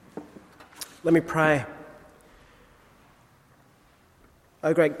Let me pray.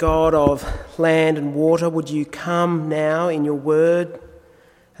 O great God of land and water, would you come now in your word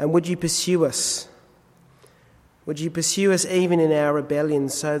and would you pursue us? Would you pursue us even in our rebellion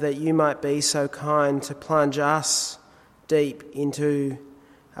so that you might be so kind to plunge us deep into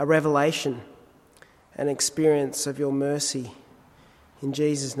a revelation, an experience of your mercy. In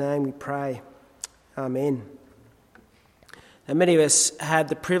Jesus' name we pray. Amen. Now, many of us had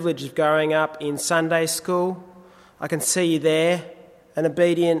the privilege of growing up in Sunday school. I can see you there, an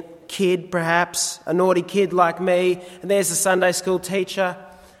obedient kid perhaps, a naughty kid like me, and there's the Sunday school teacher.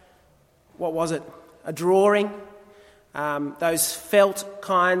 What was it? A drawing, those felt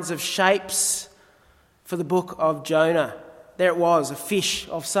kinds of shapes for the book of Jonah. There it was, a fish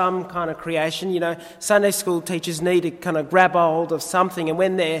of some kind of creation. You know, Sunday school teachers need to kind of grab hold of something, and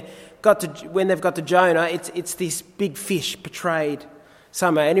when they've got to Jonah, it's this big fish portrayed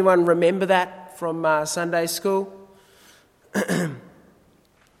somehow. Anyone remember that from Sunday school?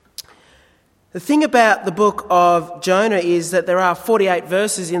 The thing about the book of Jonah is that there are 48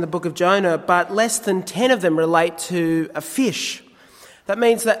 verses in the book of Jonah, but less than 10 of them relate to a fish. That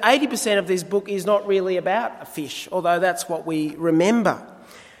means that 80% of this book is not really about a fish, although that's what we remember.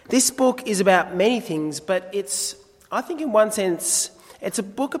 This book is about many things, but I think in one sense, it's a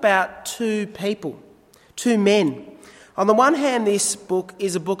book about two people, two men. On the one hand, this book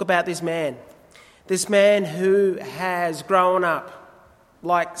is a book about this man who has grown up,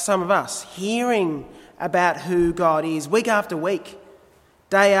 like some of us, hearing about who God is week after week,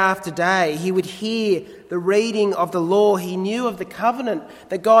 day after day. He would hear the reading of the law. He knew of the covenant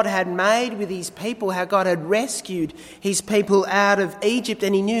that God had made with his people, how God had rescued his people out of Egypt,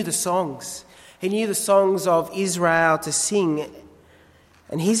 and he knew the songs. He knew the songs of Israel to sing,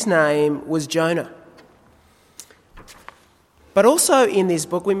 and his name was Jonah. But also in this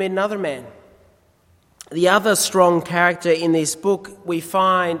book we meet another man. The other strong character in this book we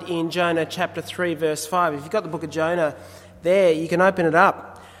find in Jonah chapter 3 verse 5. If you've got the book of Jonah there, you can open it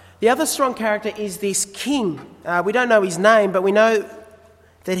up. The other strong character is this king. We don't know his name, but we know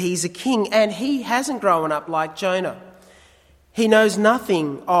that he's a king, and he hasn't grown up like Jonah. He knows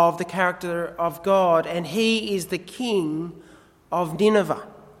nothing of the character of God, and he is the king of Nineveh.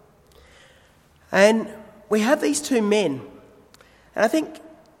 And we have these two men, and I think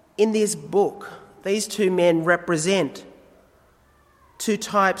in this book, these two men represent two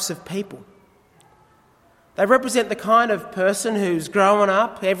types of people. They represent the kind of person who's growing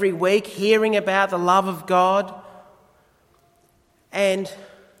up every week hearing about the love of God. And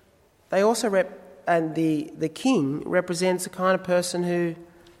they also the king represents the kind of person who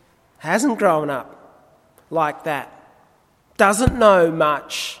hasn't grown up like that, doesn't know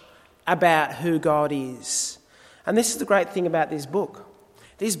much about who God is. And this is the great thing about this book.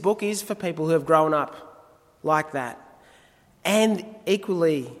 This book is for people who have grown up like that. And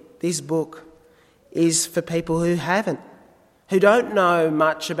equally, this book is for people who haven't, who don't know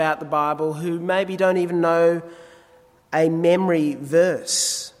much about the Bible, who maybe don't even know a memory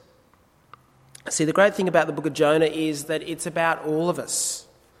verse. See, the great thing about the book of Jonah is that it's about all of us.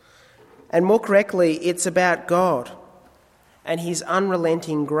 And more correctly, it's about God and his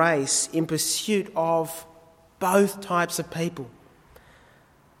unrelenting grace in pursuit of both types of people.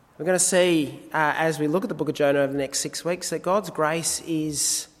 We're going to see, as we look at the book of Jonah over the next 6 weeks, that God's grace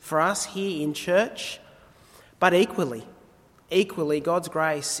is for us here in church, but equally, God's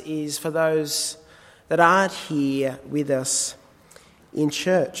grace is for those that aren't here with us in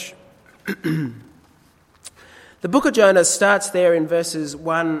church. The book of Jonah starts there in verses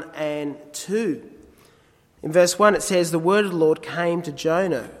 1 and 2. In verse 1 it says, "The word of the Lord came to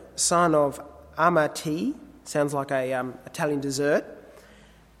Jonah, son of Amittai." Sounds like a Italian dessert.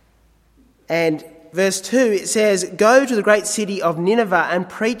 And verse 2, it says, "Go to the great city of Nineveh and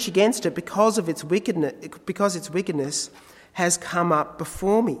preach against it because its wickedness has come up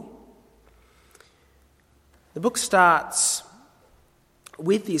before me." The book starts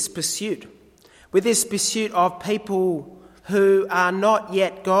with this pursuit of people who are not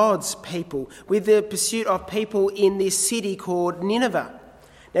yet God's people, with the pursuit of people in this city called Nineveh.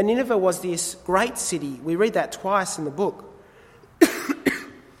 Now, Nineveh was this great city. We read that twice in the book.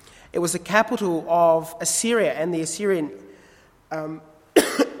 It was the capital of Assyria and the Assyrian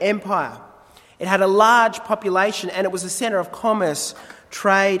Empire. It had a large population, and it was a centre of commerce,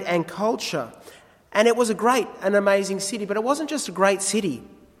 trade and culture. And it was an amazing city, but it wasn't just a great city.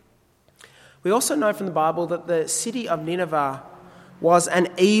 We also know from the Bible that the city of Nineveh was an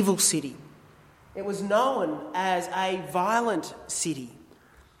evil city. It was known as a violent city.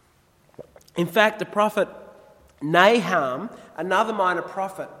 In fact, the prophet Nahum, another minor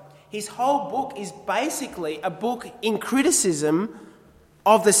prophet, His whole book is basically a book in criticism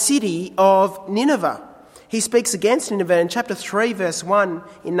of the city of Nineveh. He speaks against Nineveh. In chapter 3, verse 1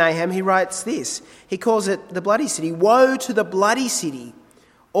 in Nahum, he writes this. He calls it the bloody city. Woe to the bloody city,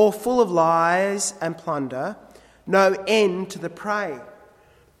 all full of lies and plunder, no end to the prey.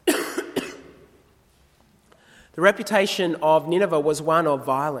 The reputation of Nineveh was one of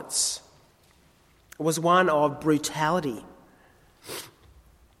violence. It was one of brutality.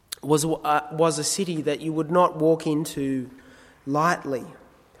 It was a city that you would not walk into lightly,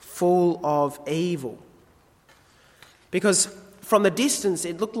 full of evil. Because from the distance,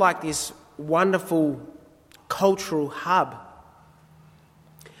 it looked like this wonderful cultural hub.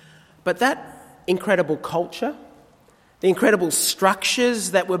 But that incredible culture, the incredible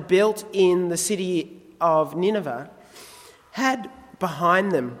structures that were built in the city of Nineveh, had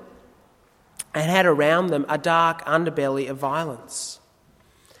behind them and had around them a dark underbelly of violence.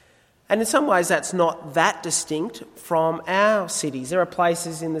 And in some ways that's not that distinct from our cities. There are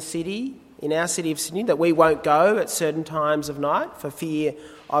places in the city, in our city of Sydney, that we won't go at certain times of night for fear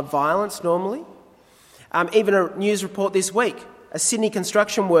of violence normally. Even a news report this week, a Sydney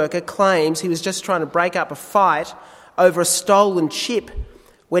construction worker claims he was just trying to break up a fight over a stolen chip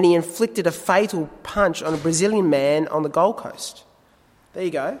when he inflicted a fatal punch on a Brazilian man on the Gold Coast. There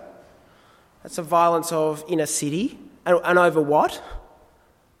you go. That's the violence of in a city. And over what?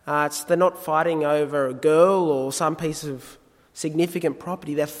 They're not fighting over a girl or some piece of significant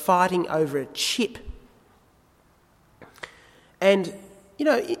property. They're fighting over a chip. And,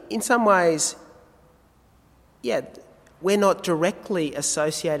 in some ways, we're not directly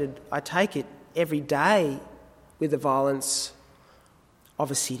associated, I take it, every day with the violence of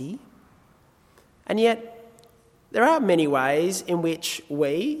a city. And yet, there are many ways in which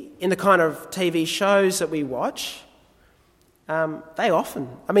we, in the kind of TV shows that we watch,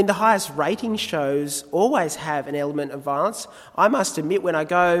 the highest rating shows always have an element of violence. I must admit, when I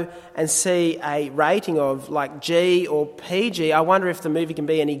go and see a rating of like G or PG, I wonder if the movie can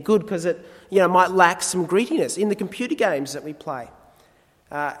be any good because it, might lack some grittiness. In the computer games that we play,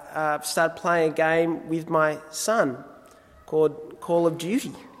 I've started playing a game with my son called Call of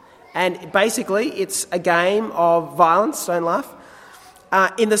Duty. And basically, it's a game of violence, don't laugh.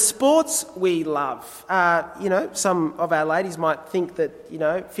 In the sports we love, some of our ladies might think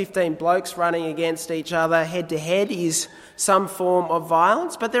that, 15 blokes running against each other head-to-head is some form of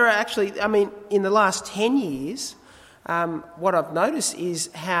violence. But there are actually, in the last 10 years, what I've noticed is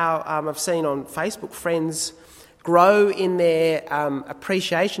how I've seen on Facebook friends grow in their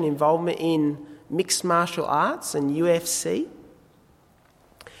appreciation, involvement in mixed martial arts and UFC.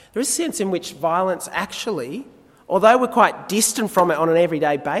 There is a sense in which violence actually, although we're quite distant from it on an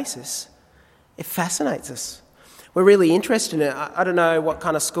everyday basis, it fascinates us. We're really interested in it. I don't know what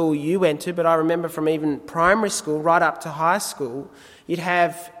kind of school you went to, but I remember from even primary school right up to high school, you'd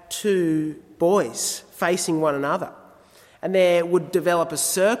have two boys facing one another. And there would develop a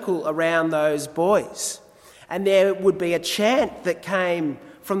circle around those boys. And there would be a chant that came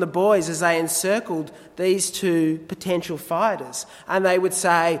from the boys as they encircled these two potential fighters. And they would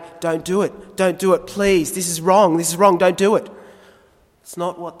say, don't do it, please, this is wrong, don't do it. It's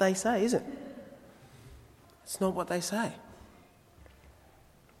not what they say, is it? It's not what they say.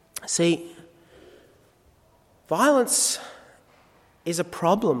 See, violence is a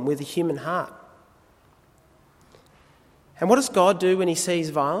problem with the human heart. And what does God do when he sees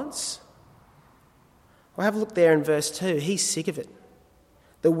violence? Well, have a look there in verse 2. He's sick of it.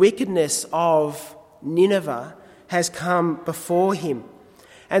 The wickedness of Nineveh has come before him.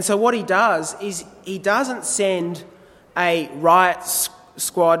 And so what he does is he doesn't send a riot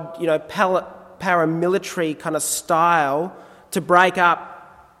squad, paramilitary kind of style to break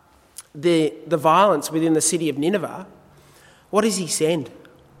up the violence within the city of Nineveh. What does he send?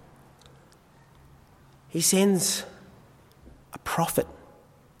 He sends a prophet.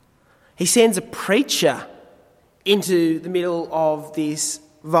 He sends a preacher into the middle of this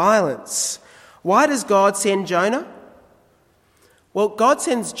violence. Why does God send Jonah? Well, God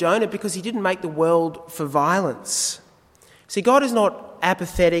sends Jonah because he didn't make the world for violence. See, God is not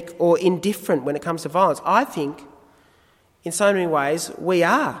apathetic or indifferent when it comes to violence. I think, in so many ways, we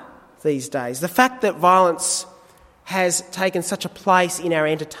are these days. The fact that violence has taken such a place in our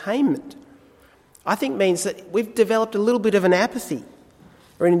entertainment, I think means that we've developed a little bit of an apathy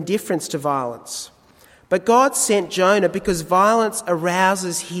or an indifference to violence. But God sent Jonah because violence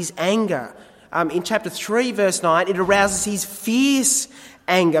arouses his anger. In chapter 3, verse 9, it arouses his fierce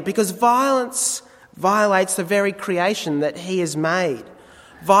anger because violence violates the very creation that he has made.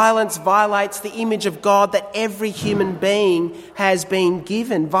 Violence violates the image of God that every human being has been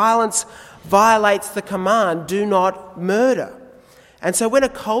given. Violence violates the command, do not murder. And so when a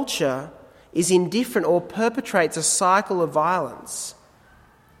culture is indifferent or perpetrates a cycle of violence,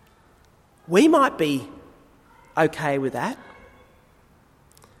 we might be okay with that,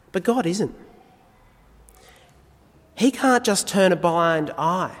 but God isn't. He can't just turn a blind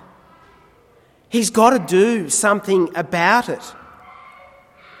eye. He's got to do something about it.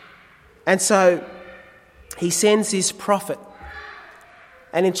 And so he sends this prophet.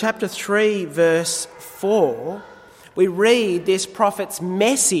 And in chapter 3, verse 4, we read this prophet's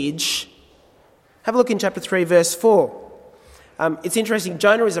message. Have a look in chapter 3, verse 4. It's interesting,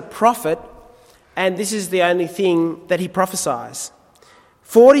 Jonah is a prophet, and this is the only thing that he prophesies.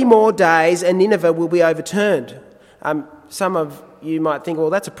 40 more days and Nineveh will be overturned. Some of you might think, well,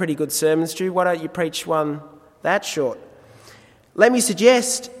 that's a pretty good sermon, Stu. Why don't you preach one that short? Let me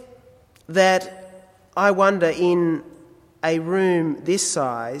suggest that I wonder in a room this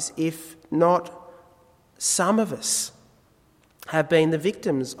size if not some of us have been the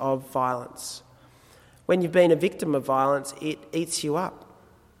victims of violence. When you've been a victim of violence, it eats you up.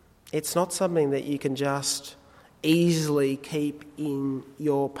 It's not something that you can just easily keep in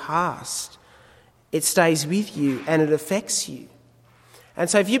your past. It stays with you and it affects you. And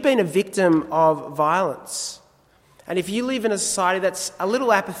so if you've been a victim of violence, and if you live in a society that's a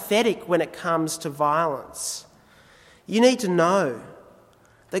little apathetic when it comes to violence, you need to know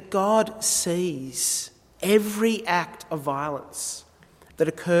that God sees every act of violence that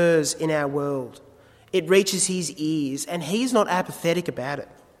occurs in our world. It reaches his ears, and he's not apathetic about it.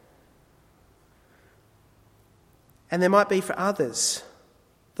 And there might be for others,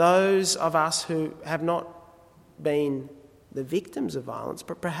 those of us who have not been the victims of violence,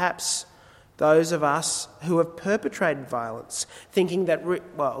 but perhaps those of us who have perpetrated violence, thinking that,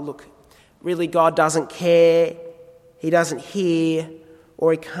 really God doesn't care, he doesn't hear,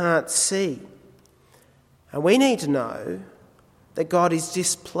 or he can't see. And we need to know that God is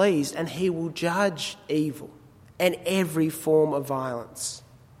displeased and he will judge evil and every form of violence.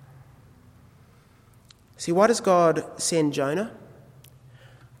 See, why does God send Jonah?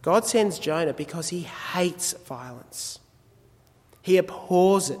 God sends Jonah because he hates violence. He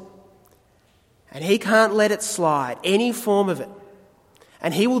abhors it. And he can't let it slide, any form of it.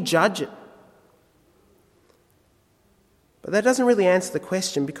 And he will judge it. But that doesn't really answer the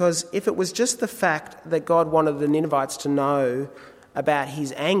question, because if it was just the fact that God wanted the Ninevites to know about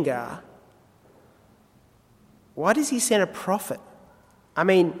his anger, why does he send a prophet? I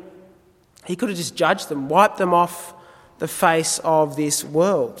mean, he could have just judged them, wiped them off the face of this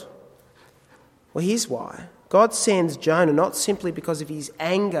world. Well, here's why. God sends Jonah not simply because of his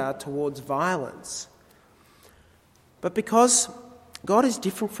anger towards violence, but because God is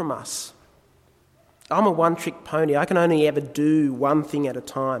different from us. I'm a one-trick pony. I can only ever do one thing at a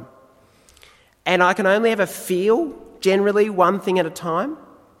time. And I can only ever feel, generally, one thing at a time.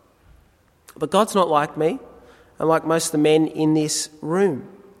 But God's not like me, and like most of the men in this room.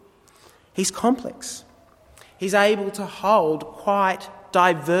 He's complex. He's able to hold quite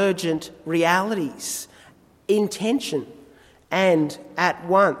divergent realities in tension and at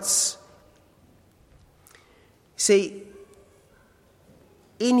once. See,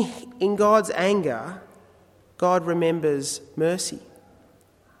 in God's anger, God remembers mercy.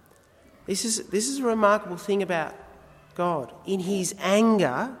 This is a remarkable thing about God. In his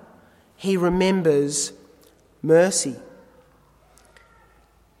anger, he remembers mercy.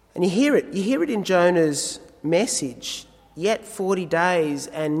 And you hear it in Jonah's message. Yet 40 days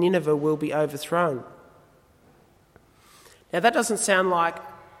and Nineveh will be overthrown. Now that doesn't sound like,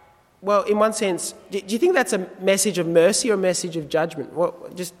 well, in one sense, do you think that's a message of mercy or a message of judgment? Well,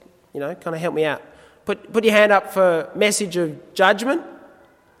 just, kind of help me out. Put your hand up for message of judgment.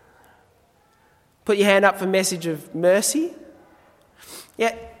 Put your hand up for message of mercy.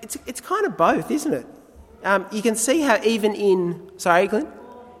 Yeah, it's kind of both, isn't it? You can see how even in... Sorry, Glenn?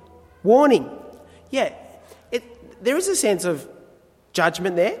 Warning. Yeah, there is a sense of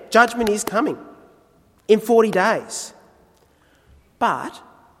judgment there. Judgment is coming in 40 days. But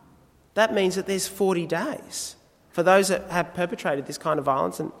that means that there's 40 days. For those that have perpetrated this kind of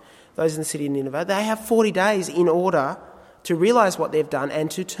violence and those in the city of Nineveh, they have 40 days in order to realise what they've done and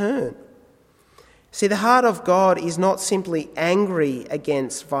to turn. See, the heart of God is not simply angry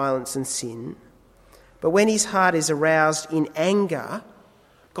against violence and sin, but when his heart is aroused in anger,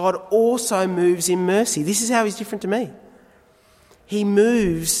 God also moves in mercy. This is how he's different to me. He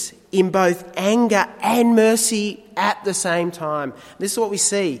moves in both anger and mercy at the same time. This is what we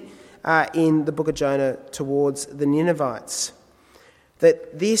see in the book of Jonah towards the Ninevites.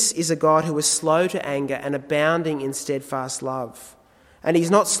 that this is a God who is slow to anger and abounding in steadfast love. And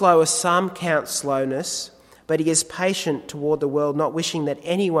he's not slow as some count slowness, but he is patient toward the world, not wishing that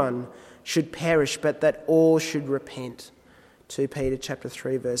anyone should perish, but that all should repent. 2 Peter chapter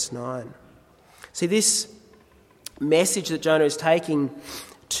 3, verse 9. See, this message that Jonah is taking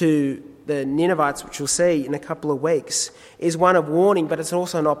to the Ninevites, which we'll see in a couple of weeks, is one of warning, but it's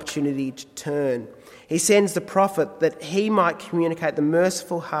also an opportunity to turn. He sends the prophet that he might communicate the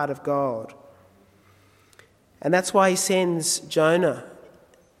merciful heart of God. And that's why he sends Jonah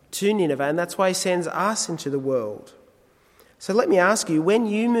to Nineveh, and that's why he sends us into the world. So let me ask you, when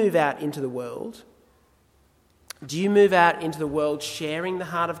you move out into the world, do you move out into the world sharing the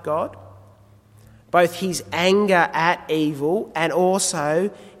heart of God? Both his anger at evil and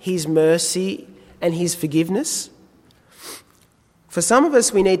also his mercy and his forgiveness? For some of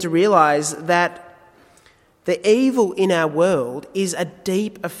us, we need to realise that the evil in our world is a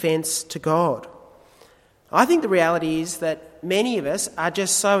deep offence to God. I think the reality is that many of us are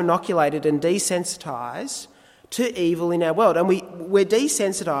just so inoculated and desensitised to evil in our world. And we're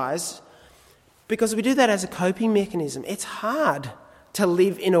desensitised because we do that as a coping mechanism. It's hard to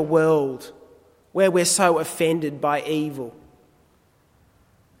live in a world where we're so offended by evil.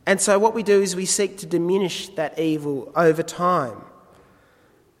 And so what we do is we seek to diminish that evil over time,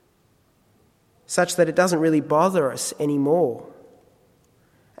 such that it doesn't really bother us anymore.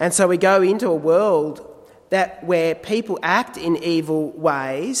 And so we go into a world where people act in evil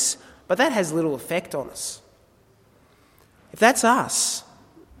ways, but that has little effect on us. If that's us,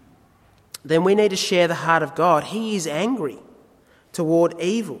 then we need to share the heart of God. He is angry toward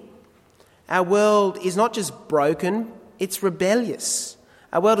evil. Our world is not just broken, it's rebellious.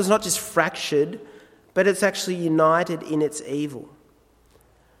 Our world is not just fractured, but it's actually united in its evil.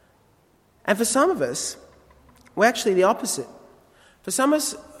 And for some of us, we're actually the opposite. For some of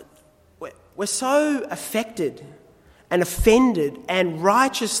us, we're so affected and offended and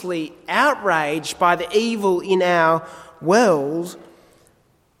righteously outraged by the evil in our world,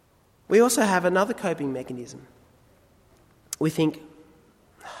 we also have another coping mechanism. We think,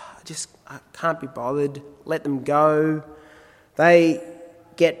 I can't be bothered, let them go.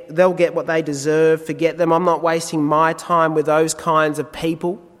 They'll get what they deserve, forget them. I'm not wasting my time with those kinds of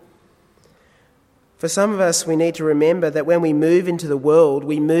people. For some of us, we need to remember that when we move into the world,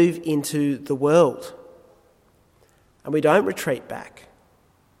 we move into the world. And we don't retreat back.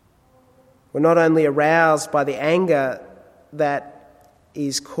 We're not only aroused by the anger that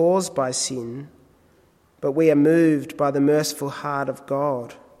is caused by sin, but we are moved by the merciful heart of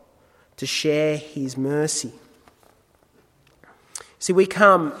God to share his mercy. See, we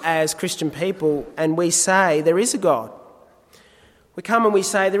come as Christian people and we say there is a God. We come and we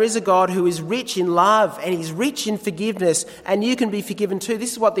say there is a God who is rich in love and he's rich in forgiveness, and you can be forgiven too.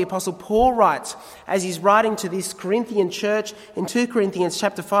 This is what the Apostle Paul writes as he's writing to this Corinthian church in 2 Corinthians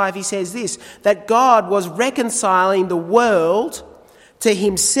chapter 5. He says this, that God was reconciling the world to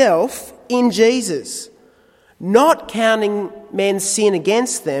himself in Jesus, not counting men's sin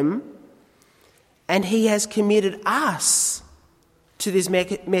against them, and he has committed us to this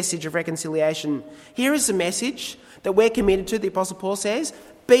message of reconciliation. Here is the message that we're committed to, the Apostle Paul says,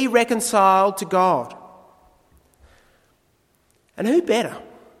 be reconciled to God. And who better?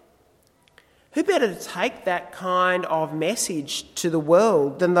 Who better to take that kind of message to the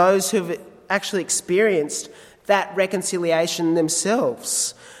world than those who have actually experienced that reconciliation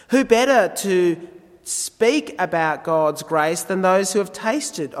themselves? Who better to speak about God's grace than those who have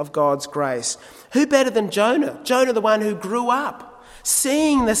tasted of God's grace? Who better than Jonah? Jonah, the one who grew up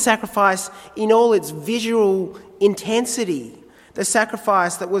seeing the sacrifice in all its visual intensity, the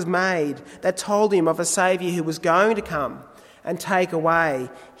sacrifice that was made that told him of a Saviour who was going to come and take away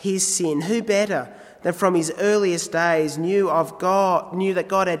his sin. Who better than from his earliest days knew that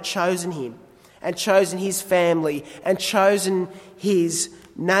God had chosen him and chosen his family and chosen his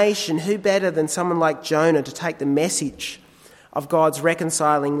nation? Who better than someone like Jonah to take the message of God's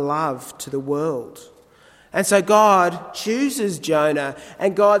reconciling love to the world? And so God chooses Jonah,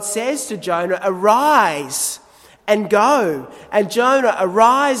 and God says to Jonah, arise and go. And Jonah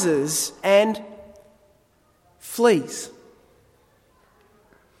arises and flees.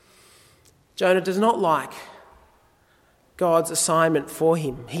 Jonah does not like God's assignment for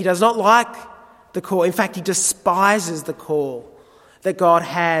him. He does not like the call. In fact, he despises the call that God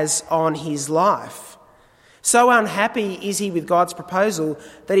has on his life. So unhappy is he with God's proposal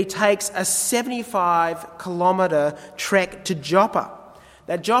that he takes a 75-kilometre trek to Joppa.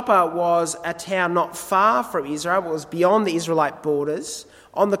 Now, Joppa was a town not far from Israel. It was beyond the Israelite borders,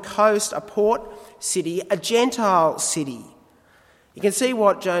 on the coast, a port city, a Gentile city. You can see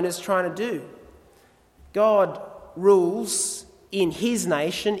what Jonah's trying to do. God rules in his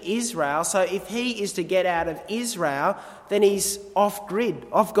nation, Israel, so if he is to get out of Israel, then he's off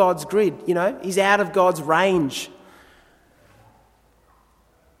God's grid, he's out of God's range.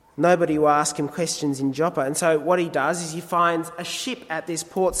 Nobody will ask him questions in Joppa. And so what he does is he finds a ship at this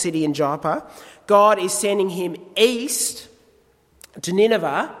port city in Joppa. God is sending him east to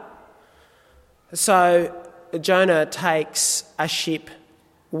Nineveh. So Jonah takes a ship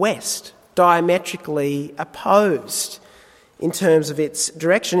west, diametrically opposed in terms of its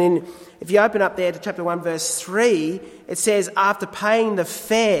direction. And if you open up there to chapter 1, verse 3, it says, after paying the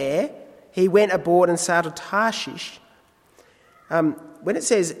fare, he went aboard and sailed to Tarshish. When it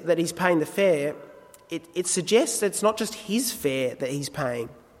says that he's paying the fare, it suggests that it's not just his fare that he's paying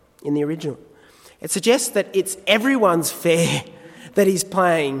in the original. It suggests that it's everyone's fare that he's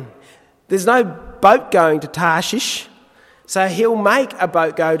paying. There's no boat going to Tarshish, so he'll make a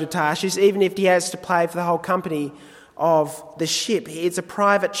boat go to Tarshish even if he has to pay for the whole company of the ship. It's a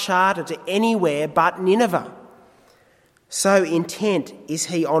private charter to anywhere but Nineveh. So intent is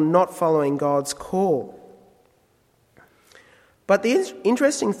he on not following God's call. But the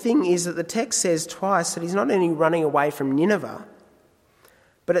interesting thing is that the text says twice that he's not only running away from Nineveh,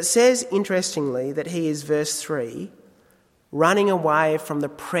 but it says, interestingly, that he is, verse 3, running away from the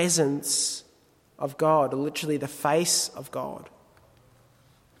presence of God, or literally the face of God.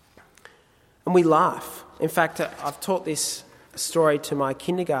 And we laugh. In fact, I've taught this story to my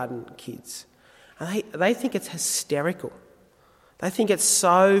kindergarten kids, and they think it's hysterical. They think it's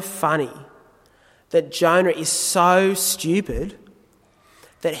so funny that Jonah is so stupid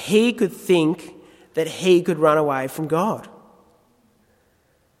that he could think that he could run away from God.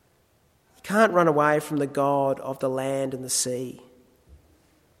 You can't run away from the God of the land and the sea,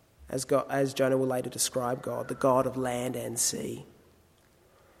 as Jonah will later describe God, the God of land and sea.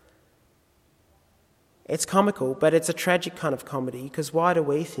 It's comical, but it's a tragic kind of comedy, because why do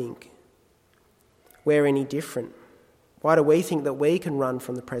we think we're any different? Why do we think that we can run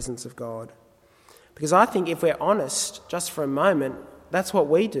from the presence of God? Because I think if we're honest, just for a moment, that's what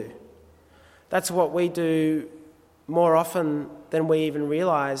we do. That's what we do more often than we even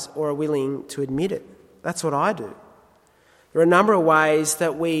realise or are willing to admit it. That's what I do. There are a number of ways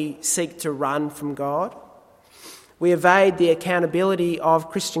that we seek to run from God. We evade the accountability of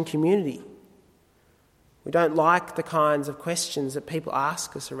Christian community. We don't like the kinds of questions that people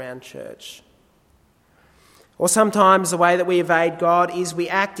ask us around church. Or sometimes the way that we evade God is we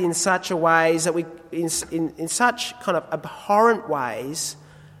act in such a ways that in such kind of abhorrent ways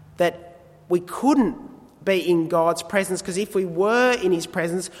that we couldn't be in God's presence, because if we were in his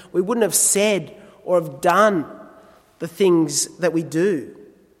presence, we wouldn't have said or have done the things that we do.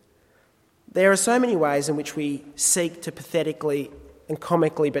 There are so many ways in which we seek to pathetically and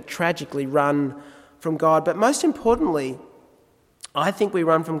comically but tragically run from God. But most importantly, I think we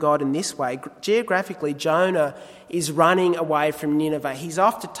run from God in this way. Geographically, Jonah is running away from Nineveh. He's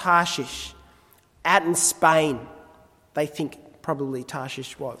off to Tarshish, out in Spain. They think probably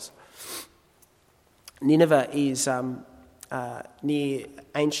Tarshish was. Nineveh is near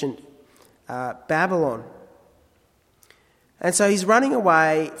ancient Babylon. And so he's running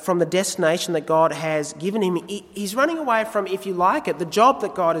away from the destination that God has given him. He's running away from, if you like it, the job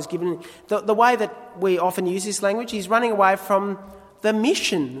that God has given him. The way that we often use this language, he's running away from the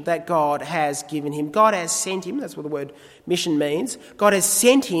mission that God has given him. God has sent him, that's what the word mission means. God has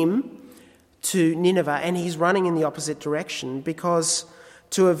sent him to Nineveh, and he's running in the opposite direction, because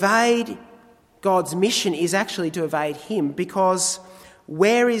to evade God's mission is actually to evade him. Because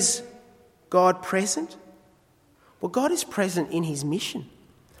where is God present? Well, God is present in his mission.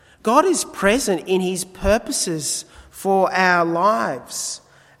 God is present in his purposes for our lives.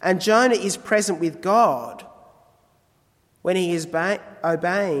 And Jonah is present with God when he is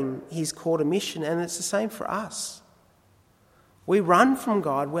obeying his call to mission, and it's the same for us. We run from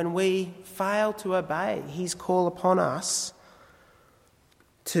God when we fail to obey his call upon us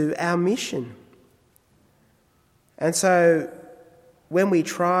to our mission. And so when we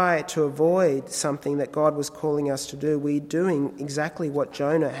try to avoid something that God was calling us to do, we're doing exactly what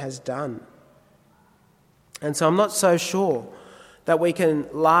Jonah has done. And so I'm not so sure that we can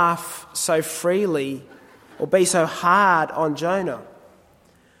laugh so freely or be so hard on Jonah.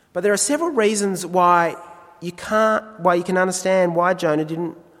 But there are several reasons why you can understand why Jonah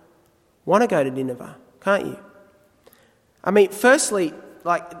didn't want to go to Nineveh, can't you? I mean, firstly,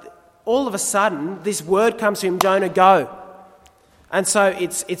 all of a sudden, this word comes to him, Jonah, go. And so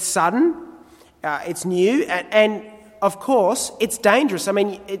it's sudden, it's new, and of course, it's dangerous. I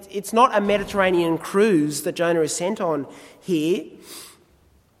mean, it's not a Mediterranean cruise that Jonah is sent on here.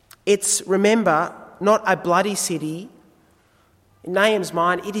 It's, remember, not a bloody city. In Nahum's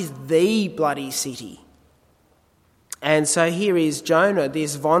mind, it is the bloody city. And so here is Jonah,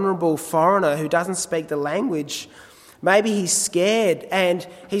 this vulnerable foreigner who doesn't speak the language. Maybe he's scared, and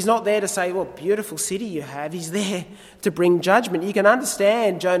he's not there to say, well, beautiful city you have. He's there to bring judgment. You can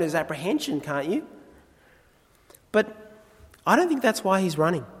understand Jonah's apprehension, can't you? But I don't think that's why he's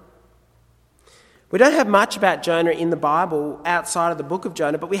running. We don't have much about Jonah in the Bible outside of the book of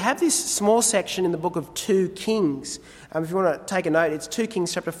Jonah, but we have this small section in the book of 2 Kings. If you want to take a note, it's 2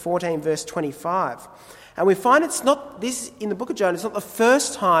 Kings chapter 14, verse 25. And we find it's not, this in the book of Jonah, it's not the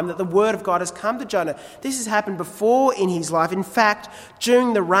first time that the word of God has come to Jonah. This has happened before in his life. In fact,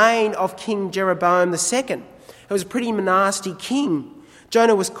 during the reign of King Jeroboam II, who was a pretty nasty king,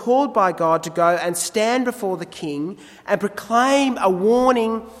 Jonah was called by God to go and stand before the king and proclaim a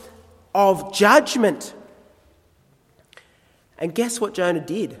warning of judgment. And guess what Jonah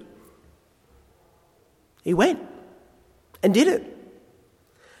did? He went and did it.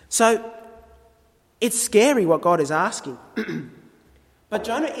 So it's scary what God is asking. But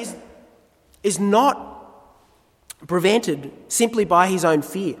Jonah is not prevented simply by his own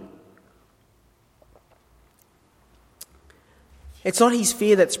fear. It's not his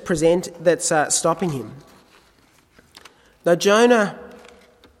fear that's stopping him. Though Jonah,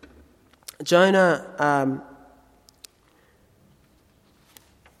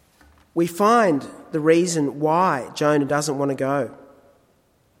 we find the reason why Jonah doesn't want to go.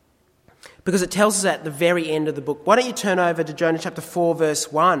 Because it tells us at the very end of the book. Why don't you turn over to Jonah chapter 4,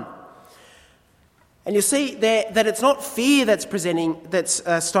 verse 1. And you'll see there that it's not fear that's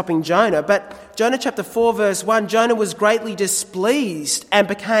stopping Jonah, but Jonah chapter 4, verse 1, Jonah was greatly displeased and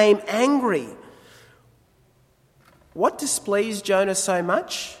became angry. What displeased Jonah so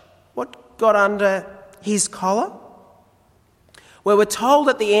much? What got under his collar? Well, we're told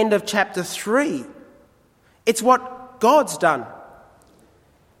at the end of chapter 3, it's what God's done.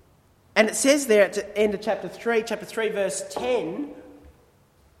 And it says there at the end of chapter 3, verse 10,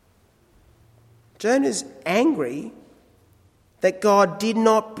 Jonah's angry that God did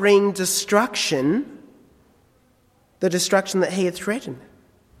not bring destruction, the destruction that he had threatened.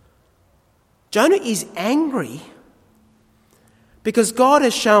 Jonah is angry because God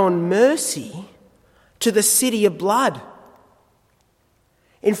has shown mercy to the city of blood.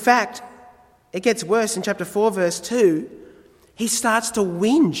 In fact, it gets worse in chapter 4, verse 2. He starts to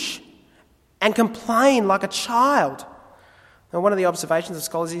whinge and complain like a child. Now, one of the observations of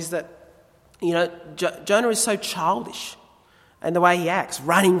scholars is that, Jonah is so childish in the way he acts,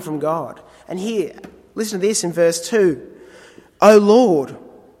 running from God. And here, listen to this in verse 2. O Lord,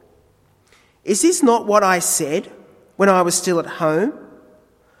 is this not what I said when I was still at home?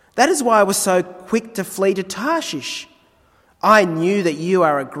 That is why I was so quick to flee to Tarshish. I knew that you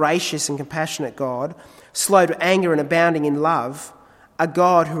are a gracious and compassionate God, slow to anger and abounding in love, a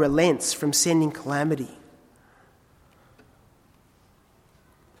God who relents from sending calamity.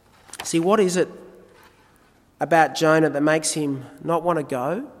 See, what is it about Jonah that makes him not want to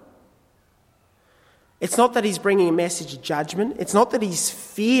go? It's not that he's bringing a message of judgment. It's not that he's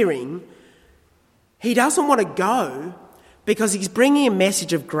fearing. He doesn't want to go because he's bringing a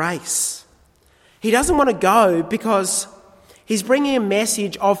message of grace. He doesn't want to go because he's bringing a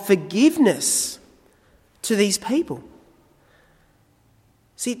message of forgiveness to these people.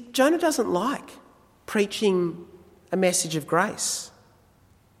 See, Jonah doesn't like preaching a message of grace.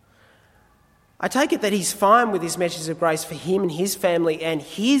 I take it that he's fine with this message of grace for him and his family and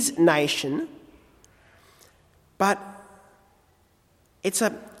his nation, but it's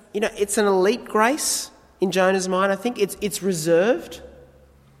an elite grace in Jonah's mind. I think it's reserved.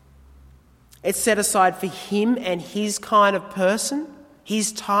 It's set aside for him and his kind of person,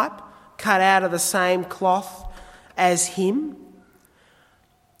 his type, cut out of the same cloth as him.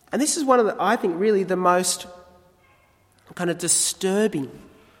 And this is one of the, I think, really the most kind of disturbing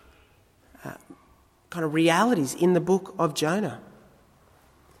kind of realities in the book of Jonah,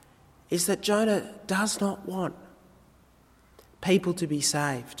 is that Jonah does not want people to be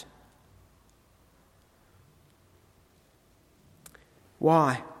saved.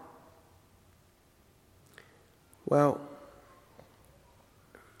 Why? Well,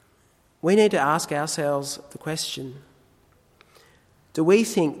 we need to ask ourselves the question, do we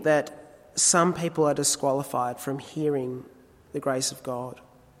think that some people are disqualified from hearing the grace of God?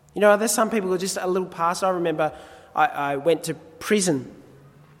 There's some people who are just a little past. I remember I went to prison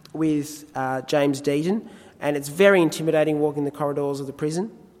with James Deaton, and it's very intimidating walking the corridors of the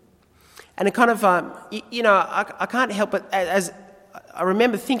prison. And it kind of, I can't help it, as I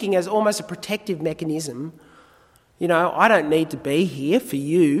remember thinking as almost a protective mechanism, I don't need to be here for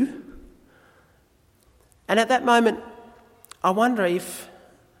you. And at that moment, I wonder if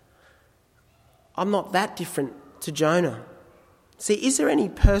I'm not that different to Jonah. See, is there any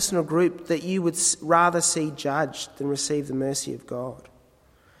personal group that you would rather see judged than receive the mercy of God?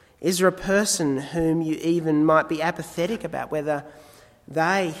 Is there a person whom you even might be apathetic about whether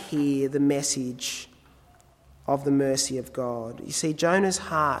they hear the message of the mercy of God? You see, Jonah's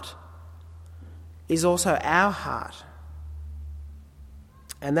heart is also our heart.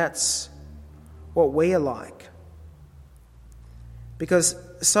 And that's what we are like. Because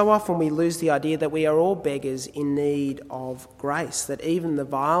so often we lose the idea that we are all beggars in need of grace, that even the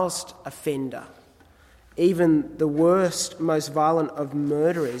vilest offender, even the worst, most violent of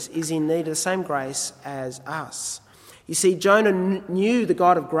murderers is in need of the same grace as us. You see, Jonah knew the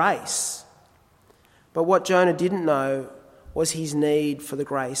God of grace, but what Jonah didn't know was his need for the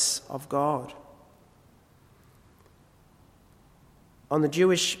grace of God. On the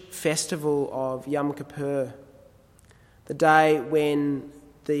Jewish festival of Yom Kippur, the day when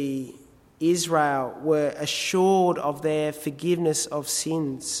the Israel were assured of their forgiveness of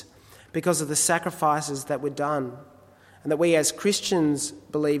sins because of the sacrifices that were done, and that we as Christians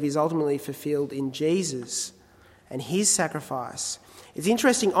believe is ultimately fulfilled in Jesus and his sacrifice. It's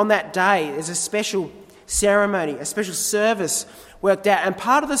interesting, on that day there's a special ceremony, a special service worked out, and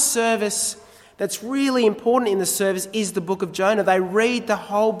part of the service that's really important in the service is the book of Jonah. They read the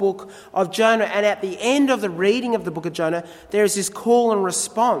whole book of Jonah, and at the end of the reading of the book of Jonah, there is this call and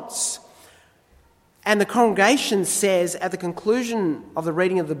response. And the congregation says at the conclusion of the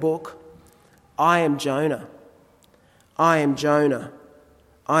reading of the book, I am Jonah. I am Jonah.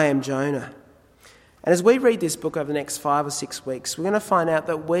 I am Jonah. And as we read this book over the next 5 or 6 weeks, we're going to find out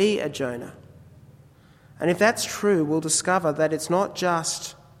that we are Jonah. And if that's true, we'll discover that it's not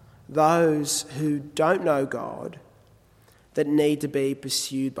just those who don't know God that need to be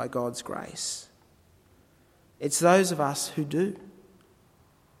pursued by God's grace. It's those of us who do.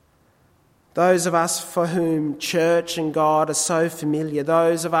 Those of us for whom church and God are so familiar,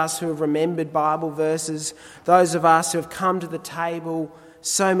 those of us who have remembered Bible verses, those of us who have come to the table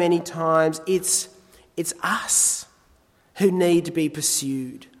so many times, it's us who need to be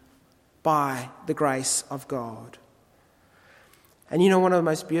pursued by the grace of God. And one of the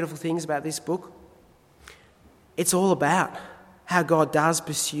most beautiful things about this book, it's all about how God does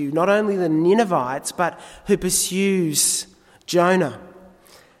pursue not only the Ninevites, but who pursues Jonah.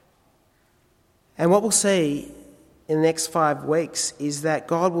 And what we'll see in the next 5 weeks is that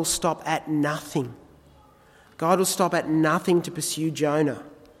God will stop at nothing. God will stop at nothing to pursue Jonah,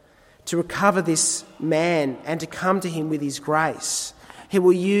 to recover this man and to come to him with his grace. He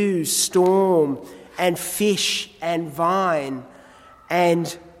will use storm and fish and vine,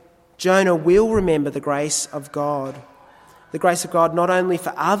 and Jonah will remember the grace of God. The grace of God not only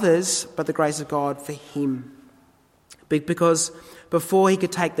for others, but the grace of God for him. Because before he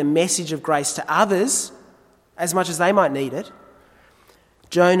could take the message of grace to others, as much as they might need it,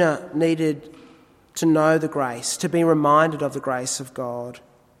 Jonah needed to know the grace, to be reminded of the grace of God.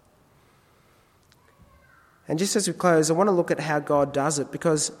 And just as we close, I want to look at how God does it,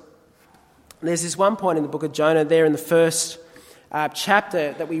 because there's this one point in the book of Jonah there in the first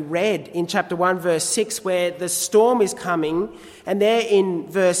chapter that we read in chapter 1 verse 6 where the storm is coming, and there in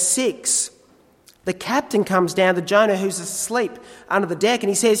verse 6 the captain comes down to Jonah who's asleep under the deck, and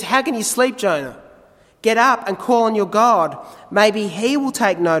he says, "How can you sleep, Jonah? Get up and call on your God. Maybe he will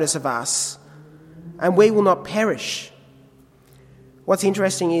take notice of us and we will not perish." What's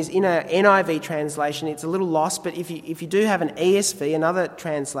interesting is in a NIV translation it's a little lost, but if you do have an ESV, another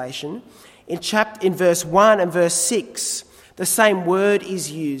translation, in verse 1 and verse 6, the same word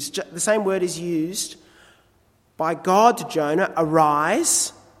is used. The same word is used by God to Jonah,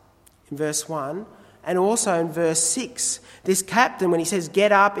 arise, in verse 1, and also in verse 6. This captain, when he says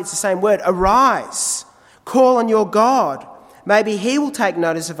get up, it's the same word, arise, call on your God. Maybe he will take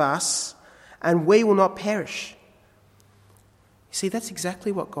notice of us and we will not perish. You see, that's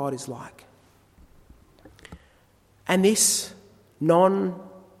exactly what God is like. And this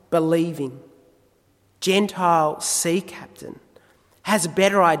non-believing Gentile sea captain has a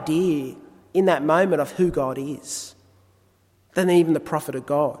better idea in that moment of who God is than even the prophet of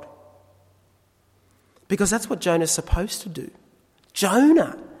God. Because that's what Jonah's supposed to do.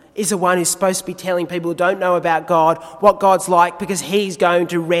 Jonah is the one who's supposed to be telling people who don't know about God what God's like, because he's going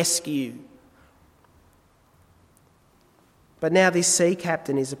to rescue. But now this sea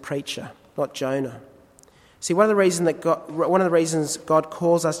captain is a preacher, not Jonah. See, one of the reasons God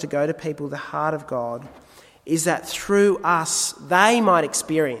calls us to go to people with the heart of God is that through us they might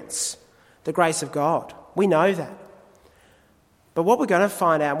experience the grace of God. We know that. But what we're going to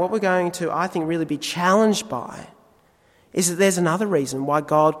find out, what we're going to, I think, really be challenged by is that there's another reason why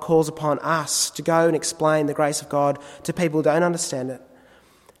God calls upon us to go and explain the grace of God to people who don't understand it.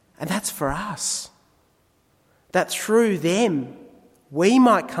 And that's for us. That through them, we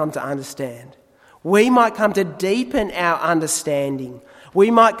might come to understand. We might come to deepen our understanding.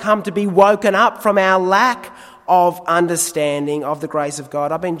 We might come to be woken up from our lack of understanding of the grace of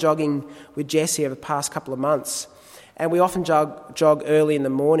God. I've been jogging with Jesse over the past couple of months. And we often jog early in the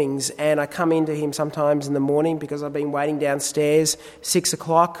mornings, and I come into him sometimes in the morning because I've been waiting downstairs, 6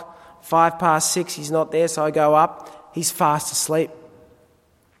 o'clock, 6:05, he's not there, so I go up, he's fast asleep.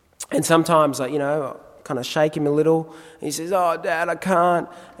 And sometimes, I kind of shake him a little, and he says, "Oh, Dad, I can't,"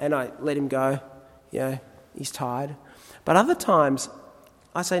 and I let him go, he's tired. But other times,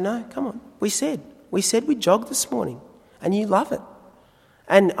 I say, "No, come on, we said we jogged this morning, and you love it.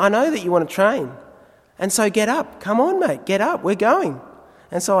 And I know that you want to train. And so get up. Come on, mate, get up. We're going."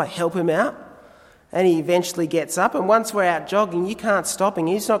 And so I help him out. And he eventually gets up. And once we're out jogging, you can't stop him.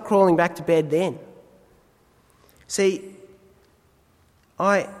 He's not crawling back to bed then. See,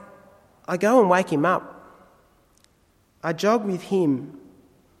 I go and wake him up. I jog with him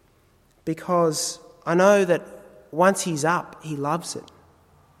because I know that once he's up, he loves it.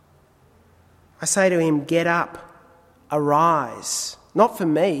 I say to him, "Get up, arise." Not for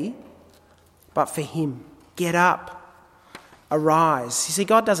me, but for him. Get up, arise. You see,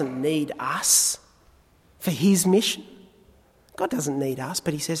 God doesn't need us for his mission. God doesn't need us,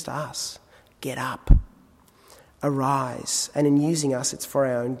 but he says to us, get up, arise. And in using us, it's for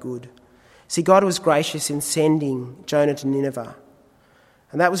our own good. See, God was gracious in sending Jonah to Nineveh.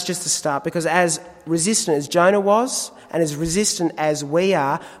 And that was just the start, because as resistant as Jonah was, and as resistant as we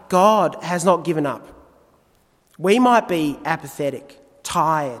are, God has not given up. We might be apathetic,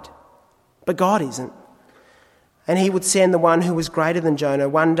 tired, but God isn't. And he would send the one who was greater than Jonah.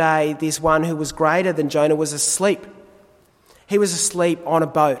 One day, this one who was greater than Jonah was asleep. He was asleep on a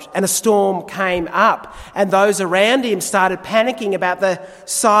boat, and a storm came up, and those around him started panicking about the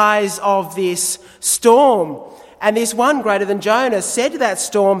size of this storm. And this one greater than Jonah said to that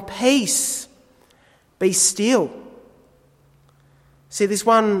storm, "Peace, be still." See, this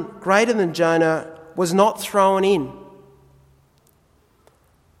one greater than Jonah was not thrown in.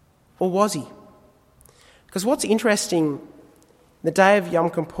 Or was he? Because what's interesting, the day of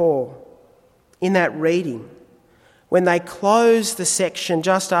Yom Kippur, in that reading, when they close the section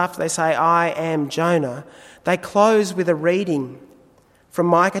just after they say, "I am Jonah," they close with a reading from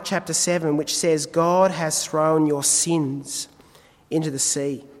Micah chapter 7, which says, "God has thrown your sins into the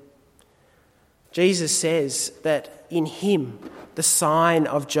sea." Jesus says that in him, the sign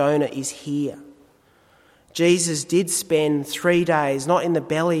of Jonah is here. Jesus did spend 3 days, not in the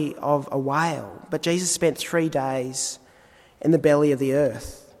belly of a whale, but Jesus spent 3 days in the belly of the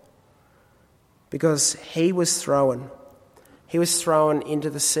earth because he was thrown into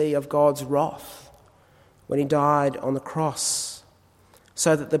the sea of God's wrath when he died on the cross,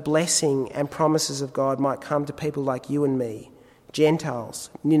 so that the blessing and promises of God might come to people like you and me, Gentiles,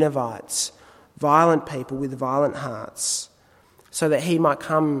 Ninevites, violent people with violent hearts, so that he might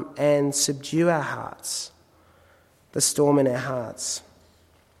come and subdue our hearts, the storm in our hearts.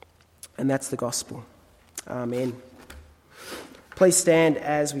 And that's the gospel. Amen. Please stand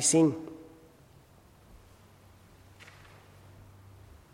as we sing.